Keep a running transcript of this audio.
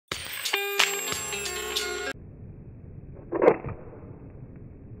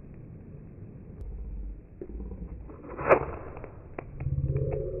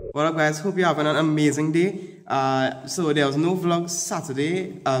What up guys, hope you're having an amazing day. So there was no vlog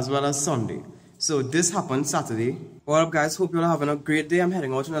Saturday as well as Sunday. So this happened Saturday. What up guys, hope you're having a great day. I'm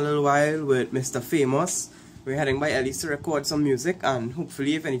heading out in a little while with Mr. Famous. We're heading by Ellis to record some music, and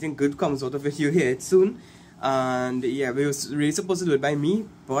hopefully if anything good comes out of it, you'll hear it soon. And yeah, we were really supposed to do it by me,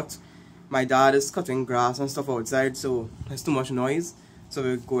 but my dad is cutting grass and stuff outside, so there's too much noise. So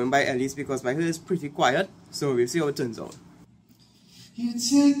we're going by Ellis because my hood is pretty quiet, so we'll see how it turns out. You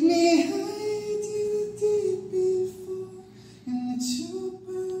take me high to the deep before, and it's your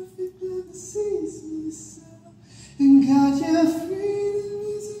perfect love that sees me so. And God, your freedom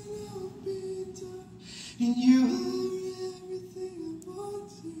is an open door, and you are everything I want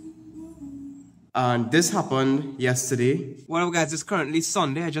to know. And this happened yesterday. What up guys, it's currently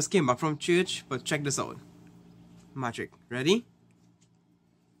Sunday. I just came back from church, but check this out. Magic. Ready?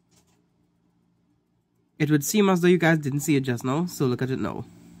 It would seem as though you guys didn't see it just now, so look at it now.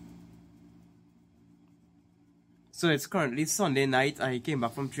 So it's currently Sunday night. I came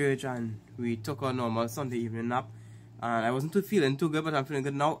back from church and we took our normal Sunday evening nap. And I wasn't feeling too good, but I'm feeling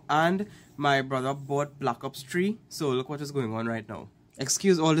good now. And my brother bought Black Ops 3, so look what is going on right now.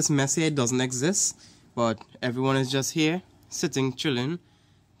 Excuse all this mess here, it doesn't exist. But everyone is just here, sitting, chilling,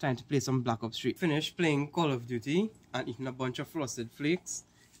 trying to play some Black Ops 3. Finished playing Call of Duty and eating a bunch of Frosted Flakes.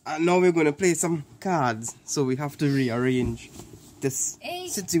 And now we're going to play some cards, so we have to rearrange this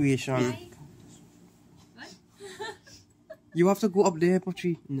situation. What? You have to go up there,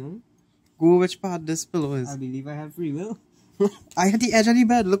 Potri. No. Go which part this pillow is. I believe I have free will. I at the edge of the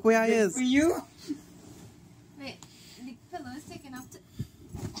bed, look where I is. For you? Wait, the pillow is taken up to...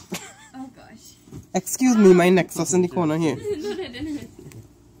 Oh gosh. Excuse me, my nexus in the corner here. No.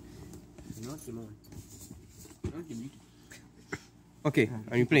 No, Simone. No, give me. Okay,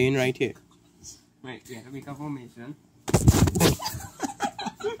 are you playing right here? Right, we have to make a formation.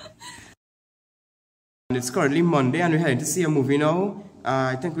 And it's currently Monday and we're heading to see a movie now.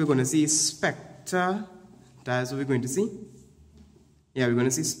 I think we're going to see Spectre. That's what we're going to see. Yeah, we're going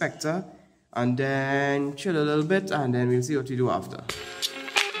to see Spectre. And then chill a little bit and then we'll see what we do after.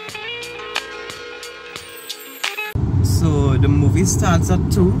 So the movie starts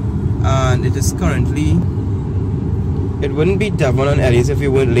at 2 and it is currently... It wouldn't be Devon and Ellis if we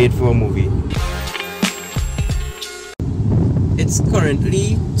weren't late for a movie. It's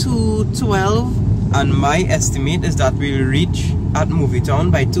currently 2:12 and my estimate is that we'll reach at Movie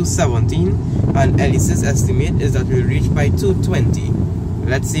Town by 2:17 and Ellis's estimate is that we'll reach by 2:20.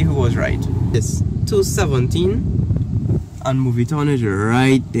 Let's see who was right. It's 2:17 and Movie Town is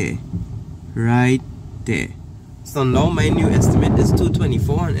right there. Right there. So now my new estimate is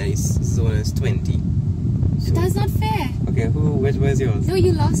 2:24 and Ellis' zone is 20. So, that's not fair. okay, which way is yours? No,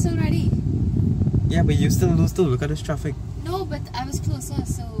 you lost already. Yeah, but you still lose too. Look at this traffic. No, but I was closer,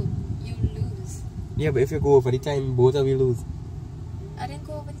 so you lose. Yeah, but if you go over the time, both of you lose. I didn't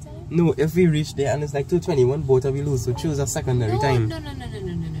go over the time? No, if we reach there and it's like 2:21, both of you lose. So choose a secondary time. No.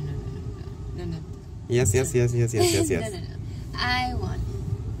 Yes. No. I won.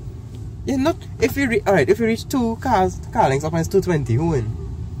 Yeah, not if we alright. If we reach two car lengths up and it's 2:20, who win?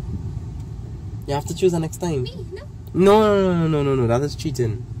 You have to choose the next time. Me? No. No. That is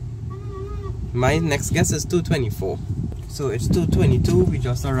cheating. My next guess is 2:24. So it's 2:22. We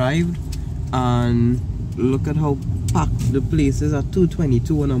just arrived, and look at how packed the place is at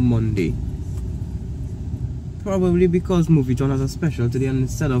 2:22 on a Monday. Probably because Movie Town has a special today, and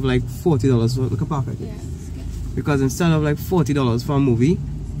instead of like $40 for look at park. Yeah, it's good. Because instead of like $40 for a movie,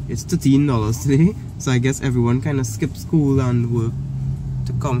 it's $13 today. So I guess everyone kind of skipped school and work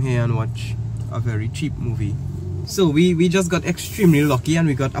to come here and watch a very cheap movie. So we just got extremely lucky and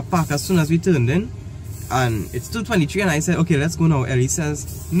we got a park as soon as we turned in, and it's 2:23 and I said okay, let's go now. Ellie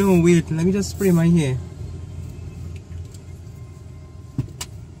says no, wait, let me just spray my hair.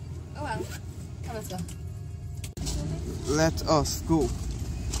 Oh well, come, let's go. Let us go.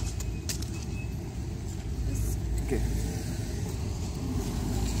 Okay,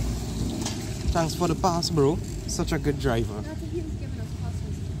 thanks for the pass, bro. Such a good driver. I think he was giving us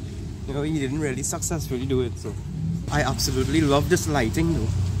passes. You know, he didn't really successfully do it, so I absolutely love this lighting though.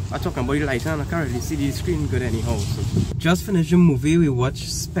 I'm talking about the lighting and I can't really see the screen good anyhow. So just finished the movie, we watched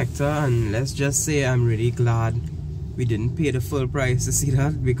Spectre, and let's just say I'm really glad we didn't pay the full price to see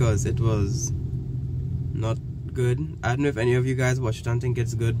that because it was not good. I don't know if any of you guys watched it and think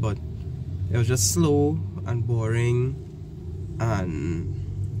it's good, but it was just slow and boring and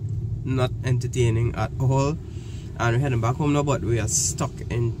not entertaining at all. And we're heading back home now, but we are stuck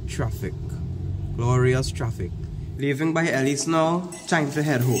in traffic. Glorious traffic. Leaving by Ellis now, time to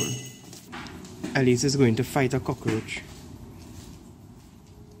head home. Ellis is going to fight a cockroach.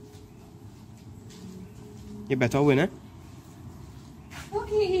 You better win, eh?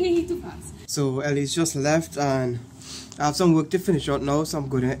 Okay, too fast. So Ellie's just left and I have some work to finish out now, so I'm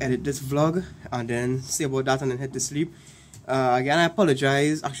going to edit this vlog and then say about that and then head to sleep. Again, I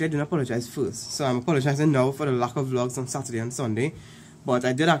apologize. Actually, I didn't apologize first. So I'm apologizing now for the lack of vlogs on Saturday and Sunday. But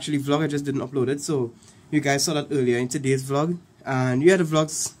I did actually vlog, I just didn't upload it. So you guys saw that earlier in today's vlog. And yeah, the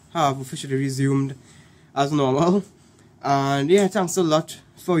vlogs have officially resumed as normal. And yeah, thanks a lot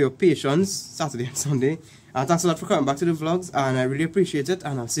for your patience Saturday and Sunday. And thanks a lot for coming back to the vlogs. And I really appreciate it.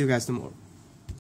 And I'll see you guys tomorrow.